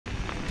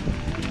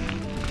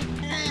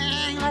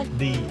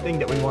The thing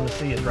that we want to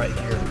see is right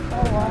here.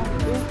 Oh wow.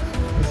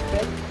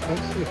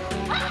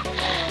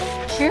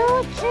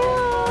 Choo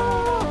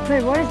choo.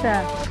 Wait, what is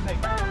that?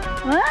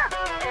 Huh?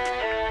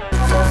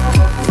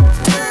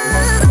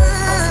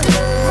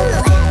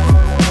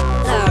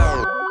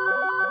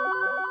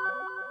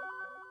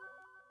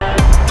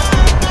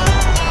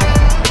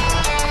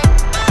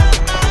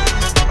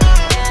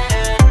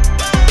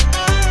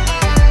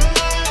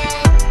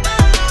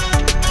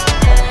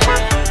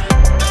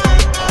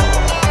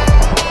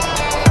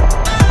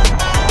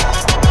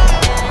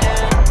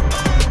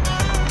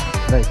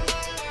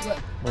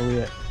 Where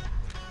we at?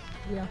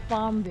 Yeah,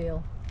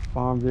 Farmville.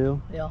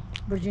 Farmville? Yeah,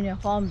 Virginia,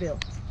 Farmville.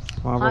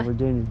 Farmville,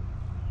 Virginia.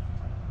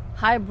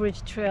 High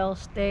Bridge Trail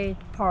State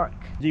Park.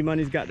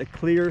 G-Money's got to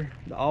clear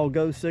the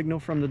all-go signal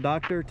from the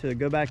doctor to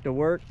go back to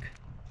work.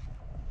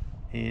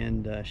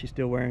 And she's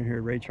still wearing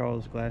her Ray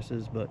Charles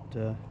glasses, but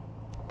gonna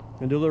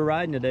do a little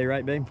riding today,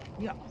 right, babe?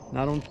 Yeah.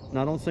 Not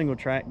on single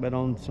track, but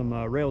on some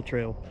rail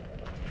trail.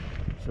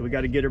 So we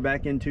got to get her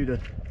back into the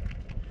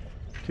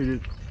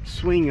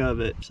swing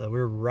of it. So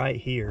we're right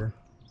here,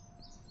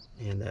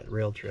 and that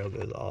rail trail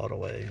goes all the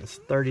way. It's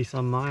 30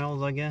 some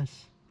miles, I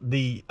guess.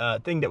 The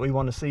thing that we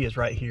want to see is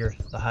right here,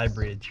 the High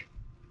Bridge.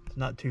 It's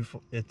not too,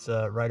 it's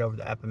right over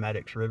the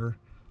Appomattox River.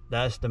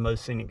 That's the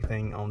most scenic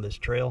thing on this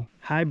trail.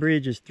 High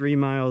Bridge is 3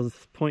 miles,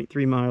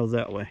 0.3 miles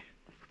that way.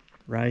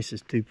 Rice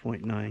is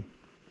 2.9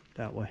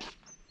 that way.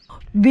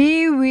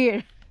 Be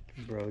weird.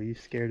 Bro, you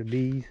scared of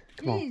bees?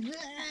 Come on.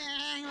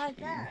 Like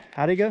that.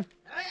 How'd it go?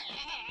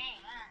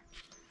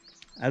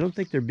 I don't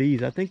think they're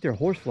bees. I think they're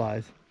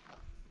horseflies.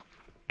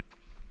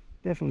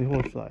 Definitely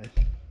horseflies.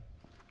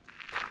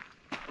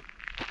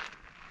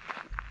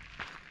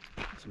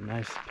 Some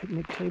nice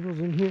picnic tables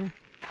in here.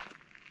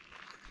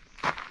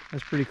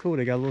 That's pretty cool.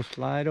 They got a little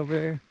slide over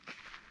there.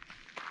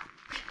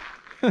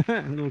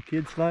 A little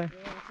kid slide.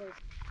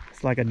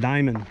 It's like a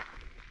diamond.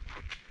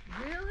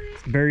 Really?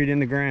 It's buried in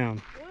the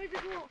ground. Where'd you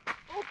go?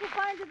 Oh, to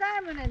find the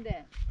diamond in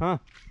there. Huh?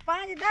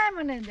 Find the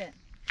diamond in there.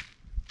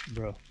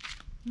 Bro.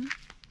 Hmm?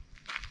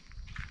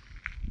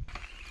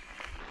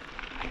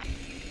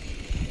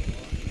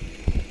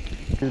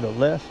 To the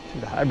left, to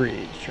the High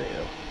Bridge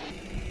Trail.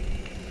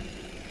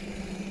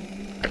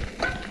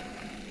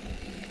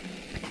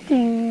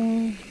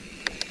 Ding.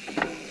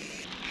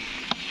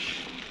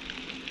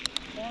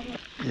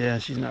 Yeah,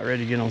 she's not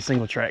ready to get on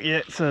single track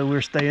yet, so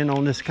we're staying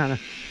on this kind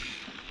of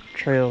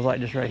trails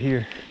like this right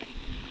here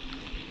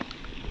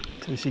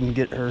until she can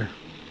get her.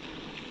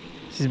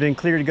 She's been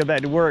cleared to go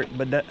back to work,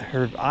 but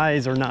her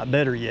eyes are not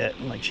better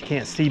yet. Like, she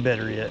can't see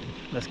better yet.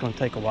 That's going to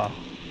take a while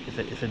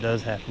if it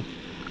does happen.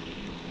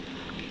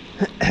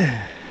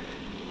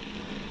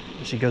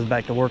 She goes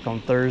back to work on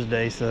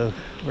Thursday, so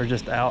we're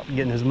just out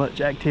getting as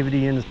much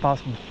activity in as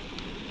possible.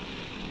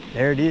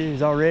 There it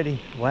is already.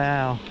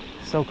 Wow,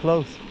 so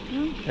close.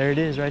 There it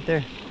is right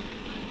there.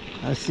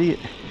 I see it.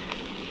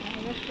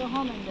 Let's go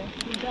home and then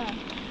we're done.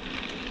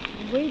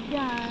 Way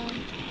down.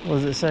 What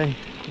does it say?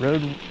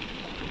 Road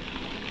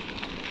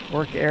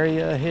work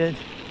area ahead.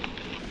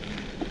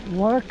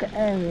 Work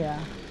area.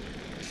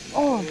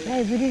 Oh,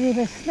 babe, we didn't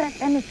even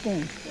snack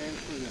anything.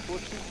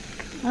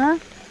 Huh?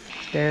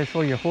 Stairs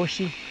for your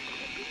horsey.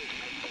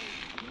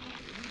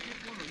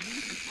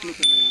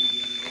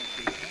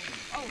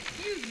 Oh,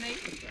 excuse me.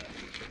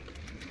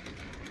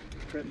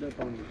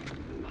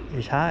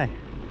 It's high.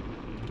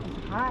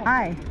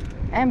 High.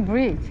 And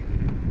bridge.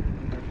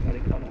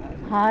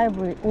 High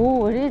bridge.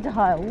 Oh, it is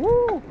high.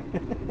 Woo!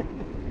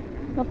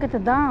 Look at the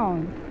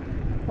down.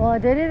 Oh,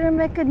 they didn't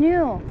make it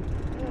new.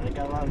 Yeah, they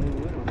got a lot of new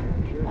wood on there,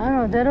 for sure. I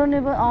know, they don't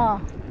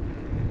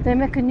even, they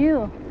make it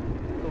new.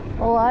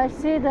 Oh, I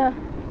see the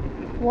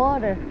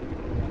water.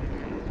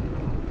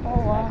 Oh,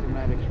 wow.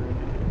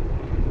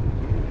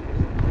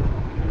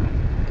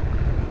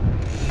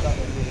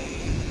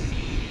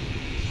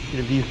 Get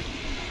a view.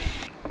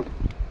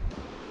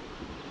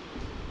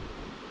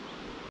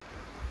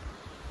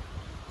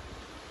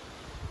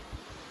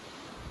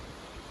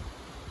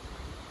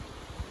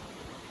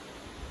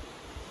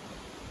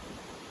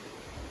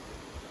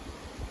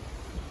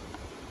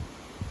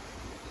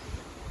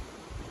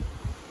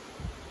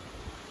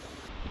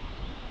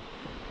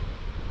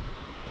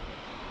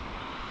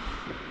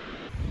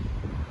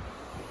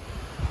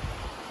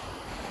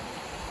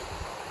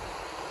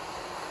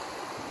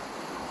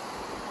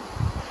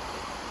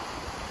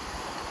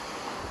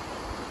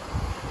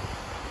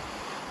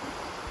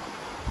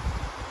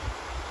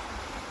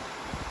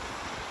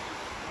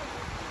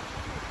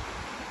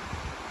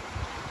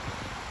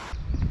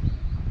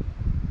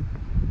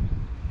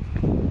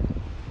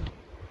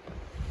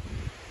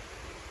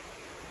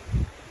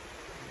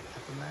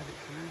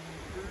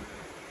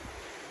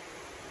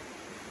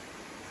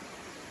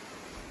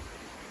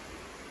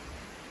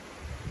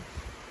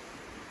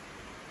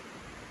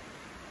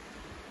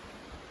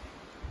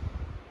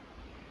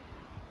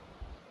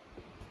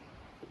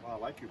 Wow, I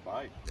like your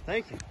bike.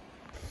 Thank you.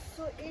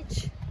 So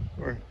each.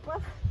 Where?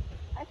 What?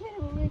 I can't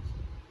even reach.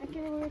 I can't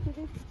even reach to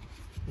this.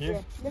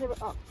 Yeah. Little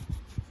bit up.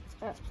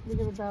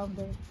 Little bit down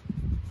there.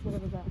 Little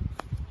bit down.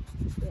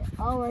 Yeah,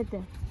 all right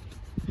there.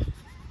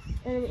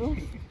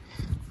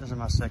 This is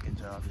my second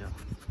job, yo.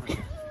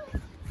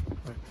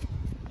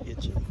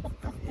 Itching.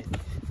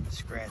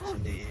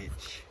 Scratching the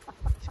itch.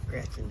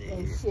 Scratching the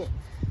itch. Shit.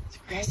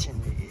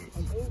 Scratching the itch.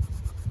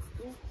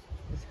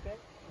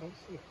 And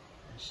shit.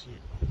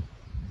 Shit.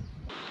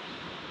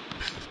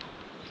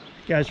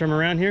 You guys from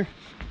around here?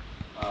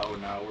 Oh,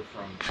 no, we're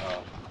from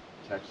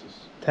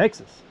Texas.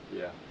 Texas?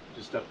 Yeah,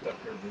 just up here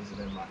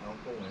visiting my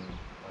uncle in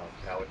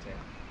Powhatan.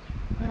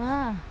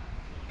 Ah.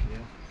 Yeah.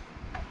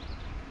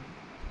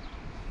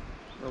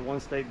 We're one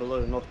state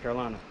below North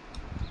Carolina.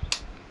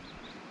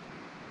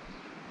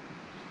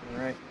 All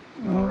right.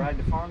 All right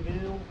to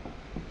Farmville.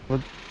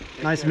 Well,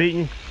 nice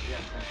meeting you. Yeah.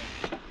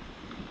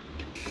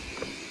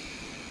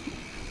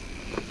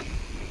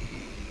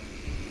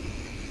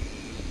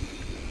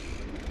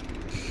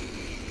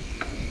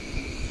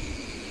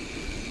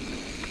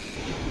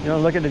 You want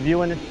to look at the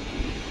view in it?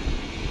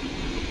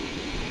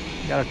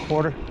 Got a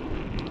quarter.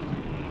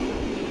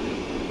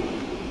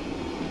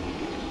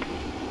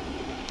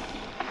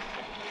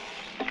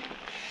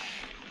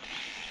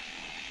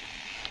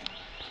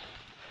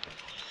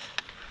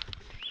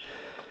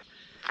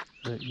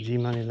 Look,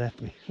 G-Money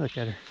left me. Look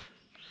at her.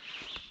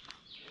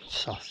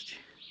 Sausage.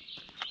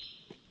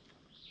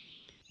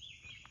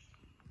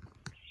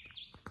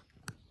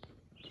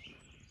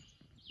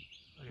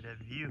 Look at that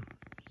view.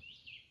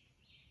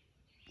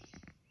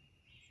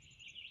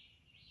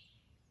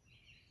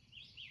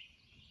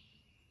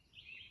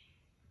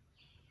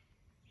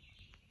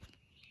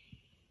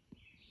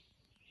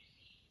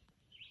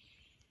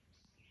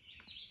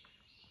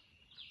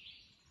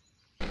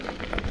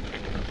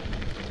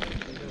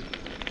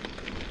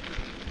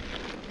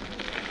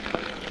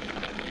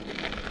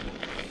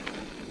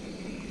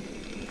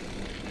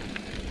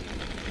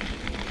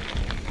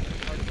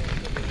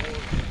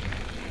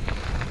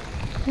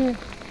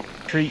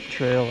 Treat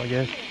trail, I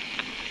guess.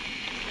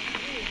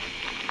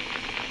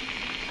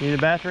 Need a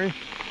bathroom?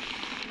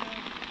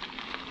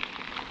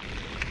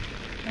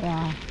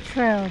 Wow.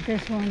 Trail,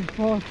 this one,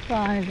 both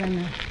 5 and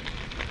a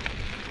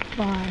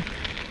 5.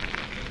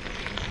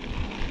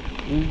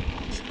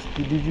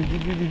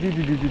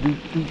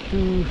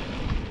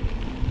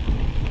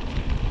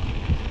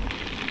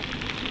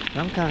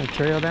 Some kind of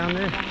trail down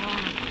there.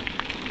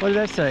 What did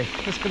that say?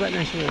 Let's go back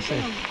there and see what it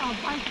says.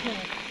 Bike trail.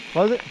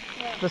 Was it?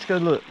 Yeah. Let's go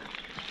look.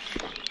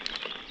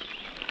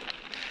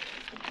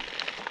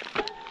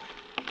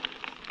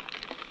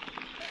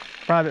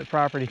 Private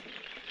property.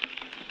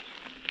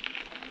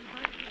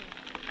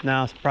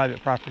 No, it's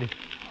private property.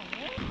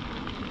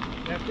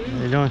 How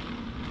you doing?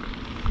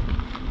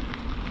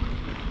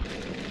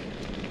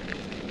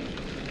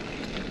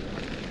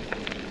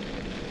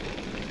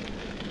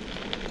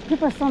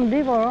 Some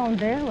people around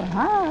there.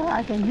 Ah,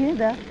 I can hear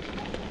that.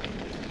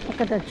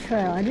 Look at the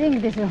trail. I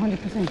think this is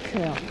 100%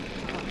 trail.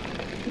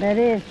 That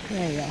is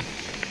trail.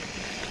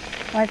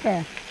 Right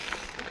there.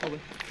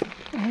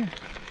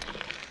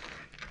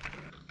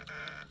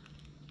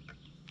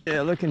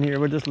 Yeah, look in here.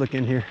 We're just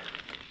looking here.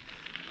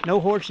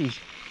 No horses.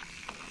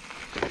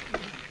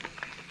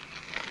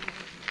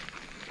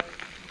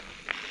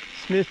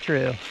 Smith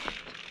Trail.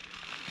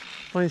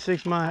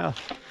 26 miles.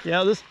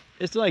 Yeah,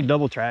 it's like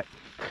double track.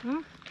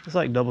 Huh? It's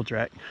like double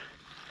track.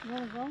 You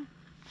wanna go?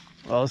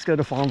 Well, let's go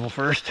to Farmville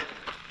first.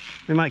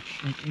 We might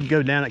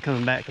go down it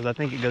coming back because I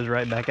think it goes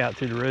right back out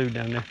to the road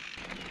down there.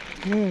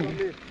 Yeah.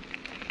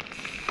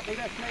 Hey,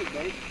 that snake,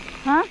 babe.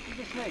 Huh? It's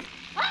a snake.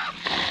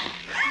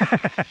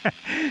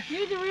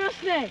 You're the real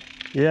snake.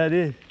 Yeah, it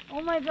is.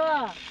 Oh my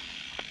God.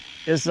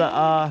 It's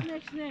a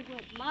Snake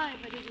like mine,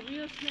 but it's a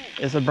real snake.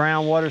 it's a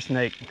brown water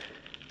snake.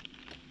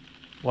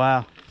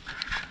 Wow.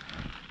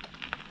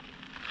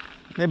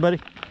 Hey, buddy.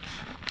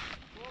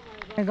 Oh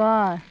my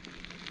God.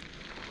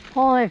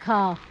 Holy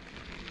cow.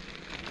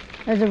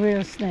 That's a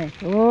real snake.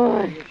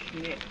 Oh.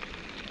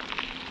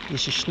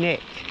 It's a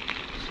snake.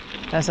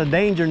 That's a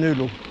danger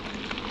noodle.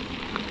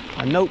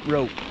 A note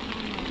rope.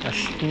 A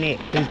snake.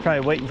 He's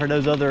probably waiting for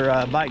those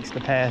other bikes to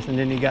pass, and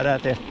then he got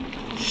out there.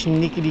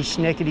 Sneakity,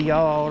 sneakity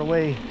all the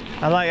way.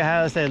 I like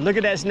how I said, look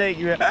at that snake.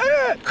 You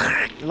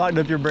locked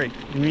up your brake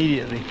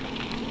immediately.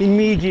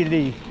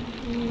 Immediately.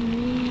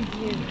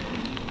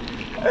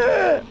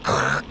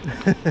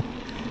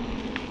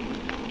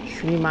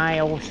 3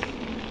 miles.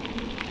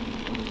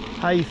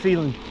 How you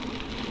feeling?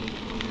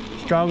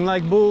 Strong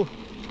like bull?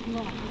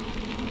 No.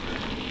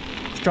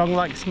 Strong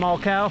like small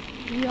cow?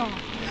 Yeah.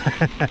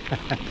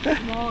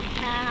 Small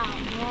cow.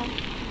 No.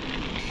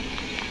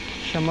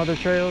 Some other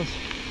trails.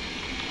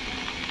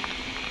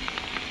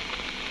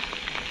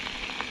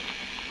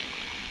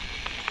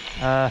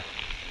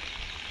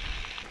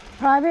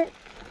 Private?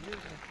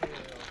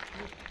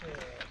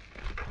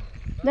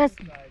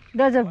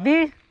 There's a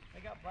V.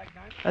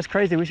 That's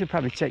crazy. We should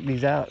probably check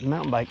these out,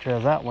 mountain bike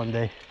trails out one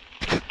day.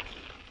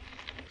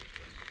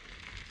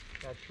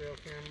 Got trail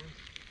cameras.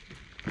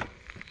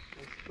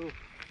 That's cool.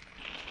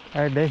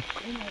 All right, babe.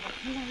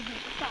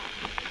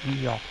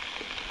 Yeah.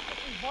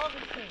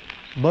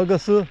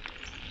 Bugasa.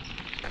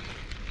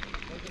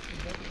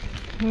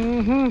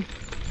 Mm-hmm.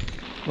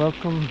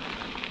 Welcome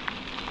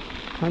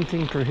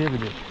Hunting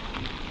prohibited.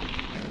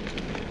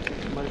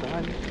 Somebody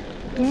behind you?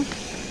 Hmm?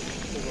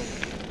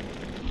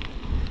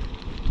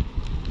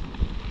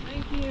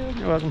 Thank you.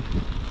 You're welcome.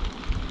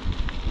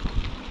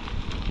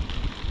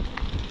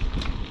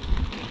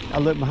 I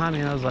looked behind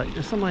me and I was like,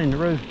 there's somebody in the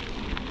road.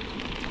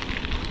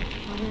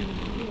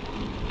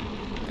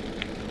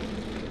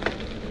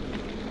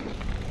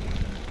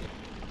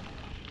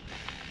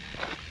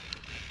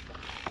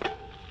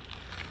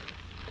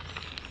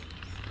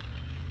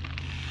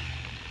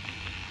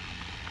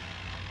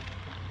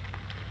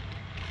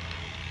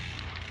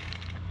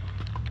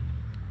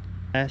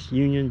 Last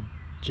Union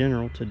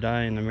general to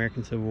die in the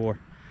American Civil War,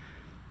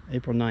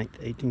 April 9th,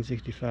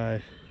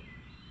 1865.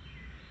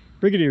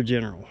 Brigadier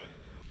General.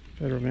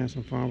 Federal advance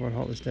on Farmville,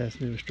 halted staff,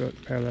 was struck,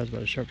 paralyzed by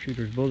the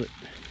sharpshooter's bullet.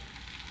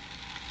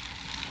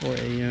 4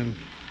 a.m.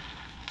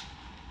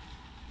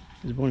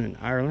 He was born in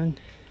Ireland.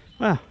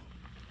 Wow.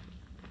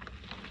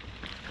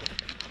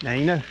 Now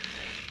you know.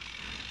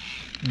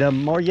 The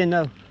more you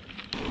know.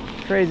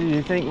 Crazy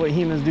to think what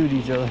humans do to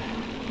each other.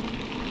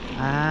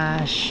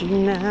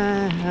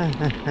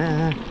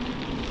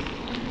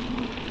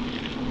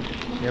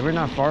 Yeah, we're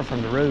not far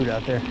from the road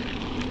out there.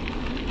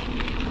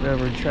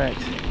 Railroad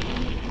tracks.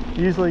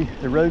 Usually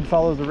the road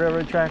follows the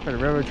railroad track or the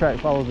railroad track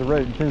follows the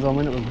road. Depends on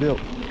when it was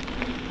built.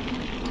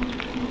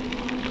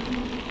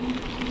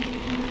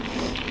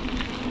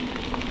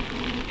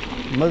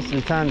 Most of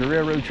the time the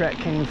railroad track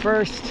came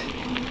first,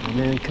 and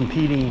then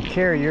competing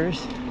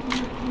carriers,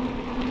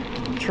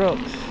 and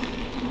trucks,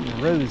 and the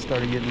roads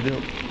started getting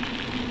built.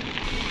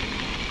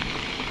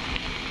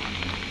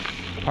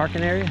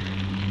 Parking area.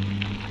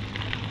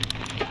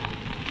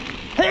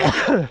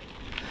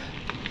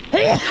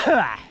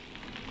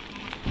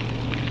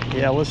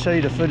 Yeah, we'll show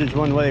you the footage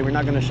one way. We're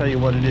not going to show you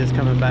what it is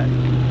coming back,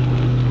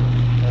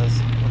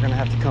 because we're going to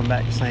have to come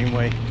back the same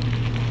way.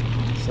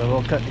 So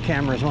we'll cut the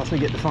cameras once we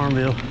get to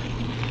Farmville.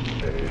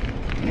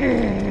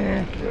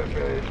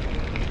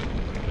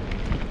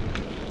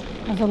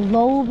 There's a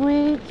low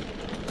bridge.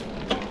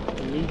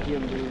 A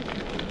medium bridge.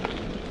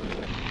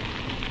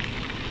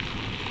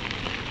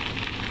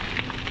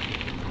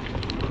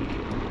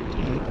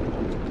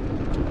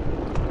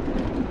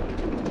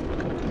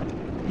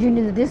 You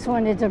need this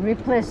one is a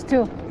replace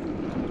too.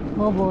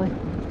 Oh boy.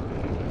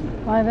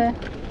 Right there.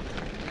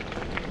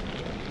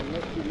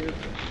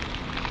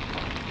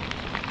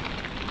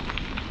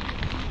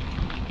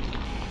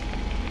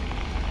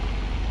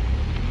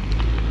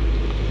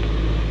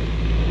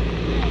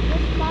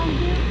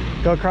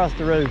 Go across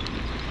the road.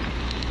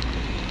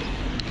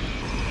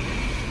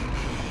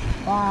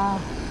 Wow.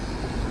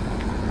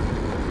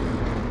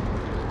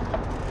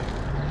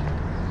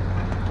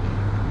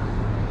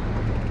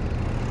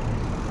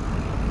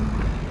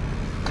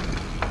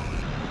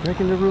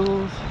 Breaking the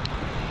rules.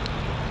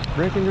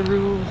 Breaking the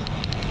rules.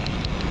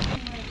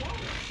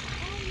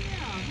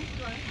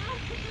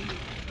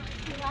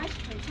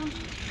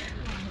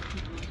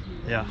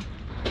 Yeah.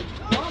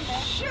 Oh,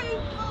 shoot!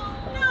 Oh,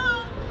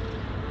 no!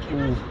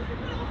 Ooh.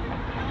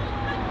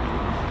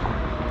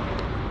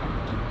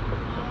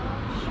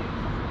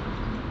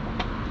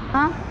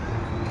 Huh?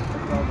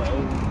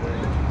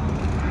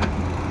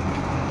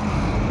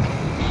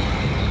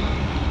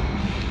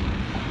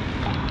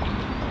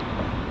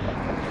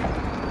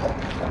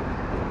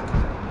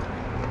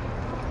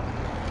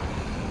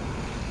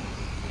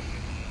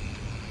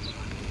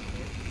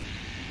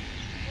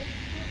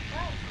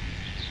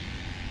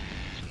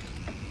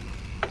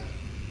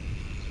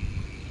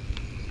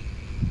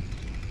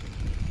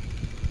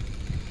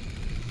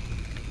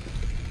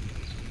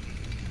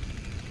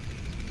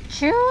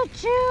 Choo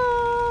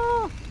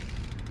choo.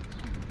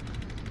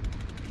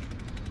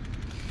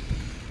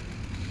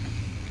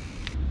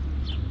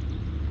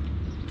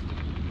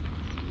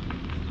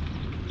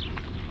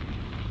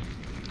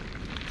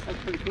 That's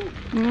pretty cool.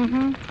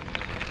 Mm-hmm.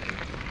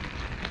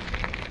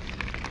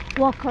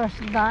 Walker's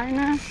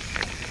Diner. A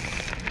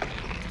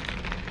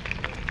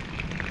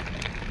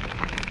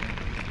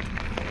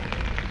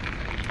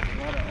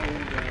lot of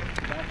old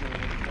tobacco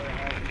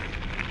warehouses.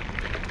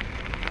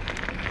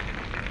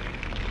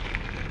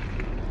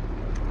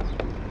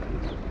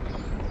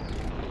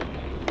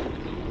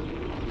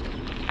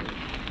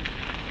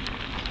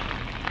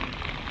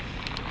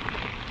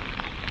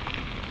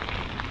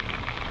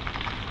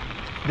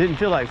 Didn't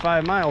feel like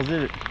 5 miles,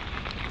 did it?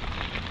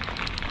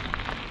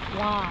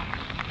 Wow.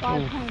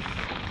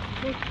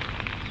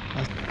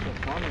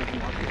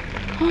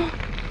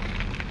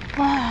 5.6.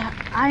 Wow.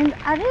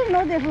 I didn't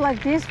know they were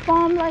like this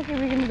farm, like we're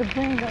going to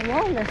bring the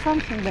wall or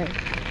something there.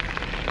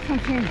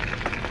 Something.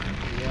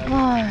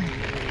 Wow.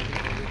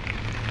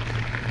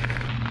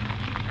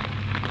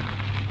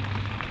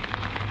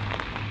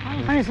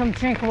 I need some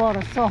drink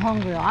water. So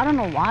hungry. I don't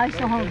know why I'm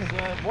so hungry.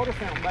 There's a water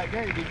fountain back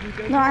there. Did you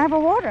go? No, I have a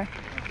water.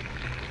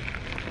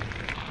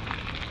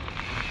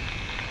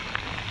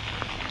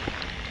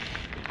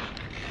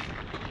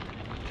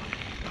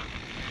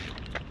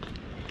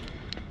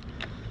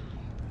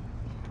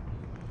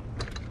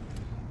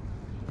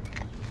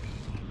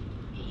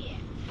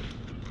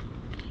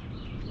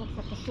 Looks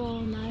like a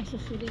beautiful, nice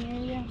sitting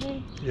area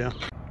here. Yeah.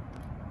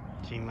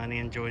 G-Money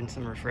enjoying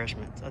some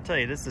refreshments. I'll tell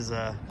you, this is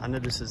I know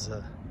this is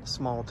a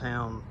small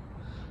town,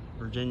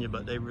 Virginia,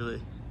 but they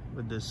really,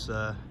 with this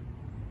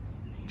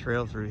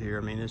trail through here,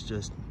 I mean, it's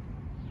just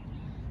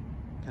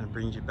kind of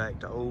brings you back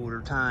to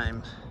older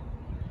times.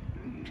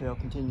 The trail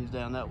continues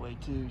down that way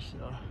too,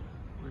 so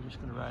we're just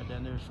gonna ride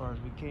down there as far as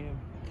we can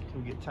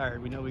until we get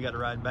tired. We know we got to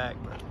ride back,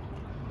 but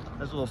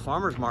there's a little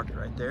farmer's market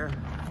right there.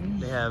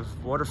 They have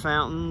water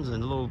fountains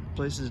and little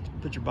places to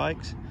put your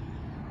bikes.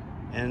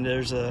 And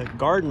there's a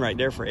garden right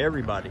there for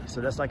everybody.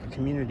 So that's like a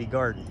community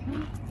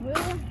garden.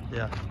 Really?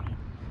 Yeah.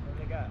 What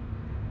do they got?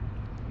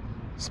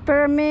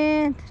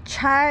 Spearmint,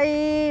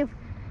 chive,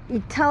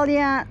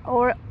 Italian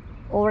or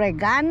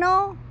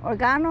oregano.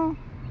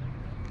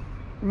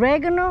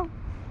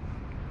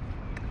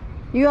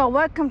 You are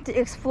welcome to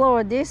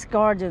explore this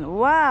garden.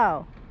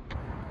 Wow.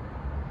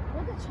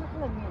 Look at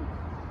chocolate mint.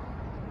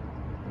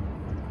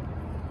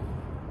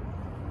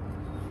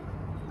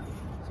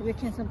 So we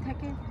can some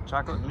take it?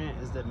 Chocolate mint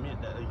is that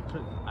mint that you put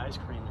in ice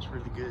cream. It's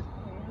really good.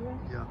 Really?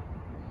 Yeah.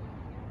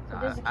 So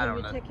this I can don't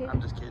we know. take it? I'm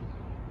just kidding.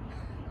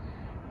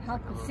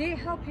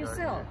 Help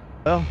yourself.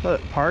 Well,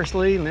 look,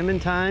 parsley, lemon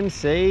thyme,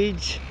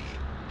 sage.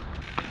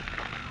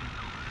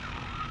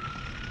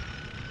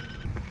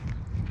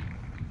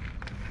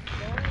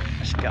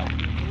 Let's go.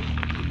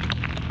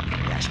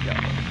 Let's go.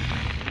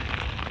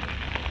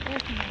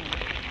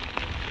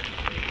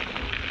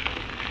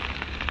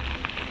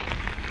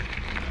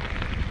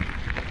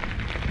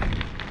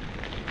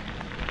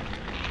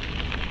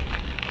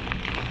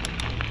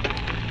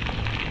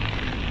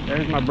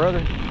 There's my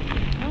brother.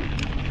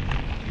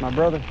 My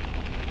brother.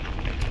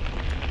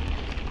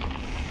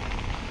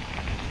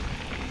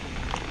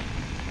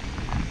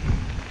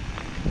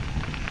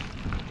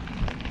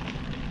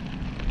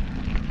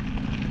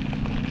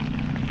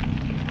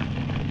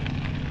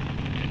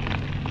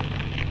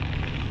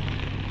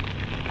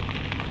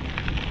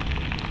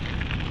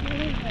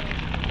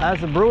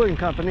 That's a brewing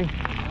company.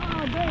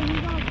 Oh, babe,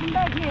 you gonna come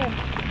back here?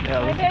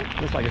 Yeah, Right there?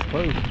 looks like it's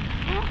closed.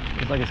 Huh?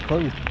 Looks like it's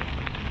closed.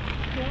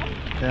 Yeah?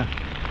 Yeah.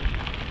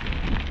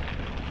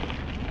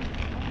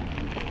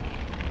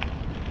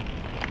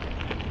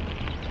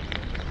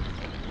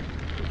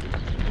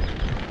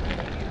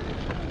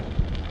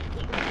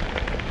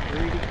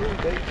 Pretty cool,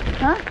 babe.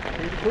 Huh?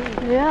 Pretty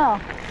cool. Yeah.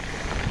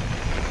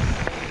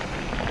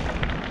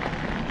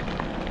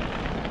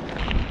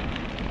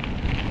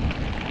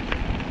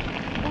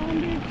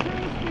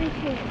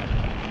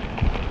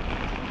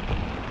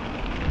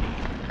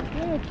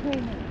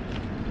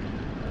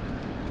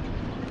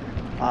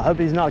 I hope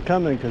he's not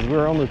coming because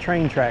we're on the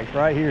train tracks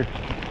right here.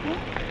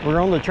 We're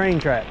on the train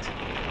tracks.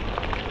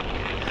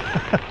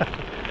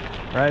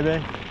 Right,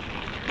 babe?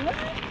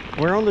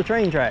 We're on the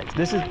train tracks.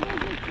 This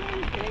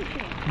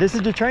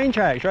is the train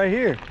tracks right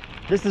here.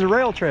 This is a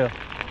rail trail.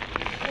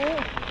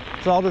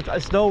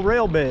 It's the old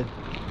rail bed.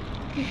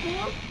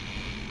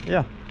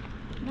 Yeah.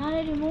 Not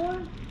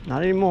anymore?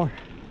 Not anymore.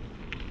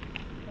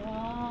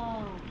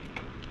 Wow.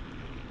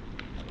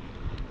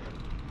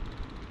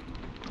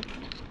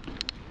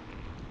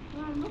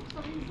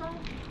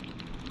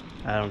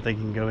 I don't think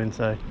you can go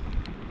inside.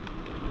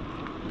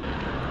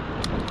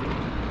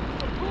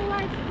 Who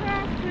likes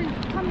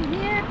fast coming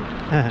here?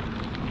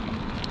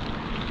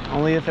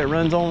 Only if it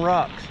runs on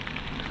rocks.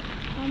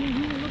 Coming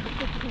here, look at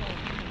the trail.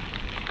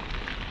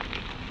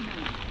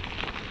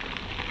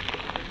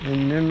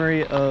 In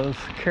memory of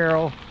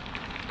Carol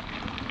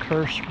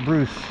Kirsch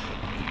Bruce.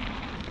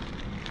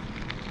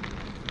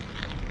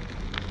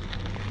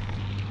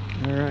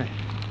 All right.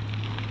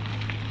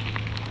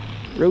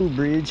 Road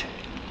bridge.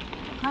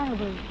 Kind of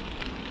bridge.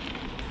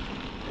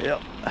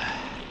 Yep.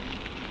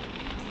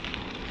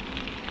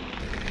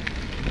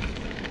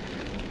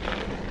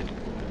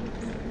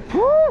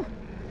 Woo!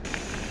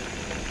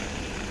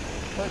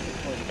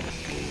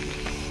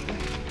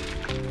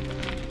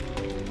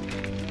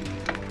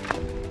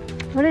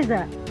 What is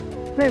that?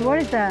 Wait, what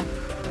is that?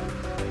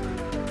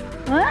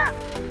 Huh?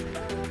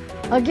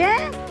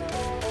 Again?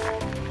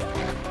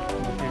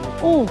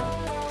 Oh!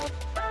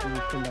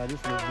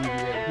 This little view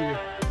right here.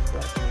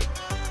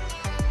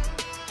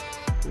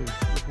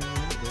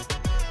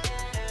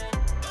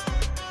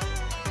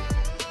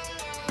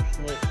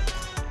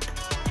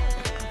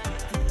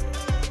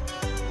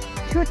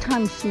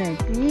 Two-time snake.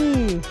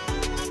 Yee.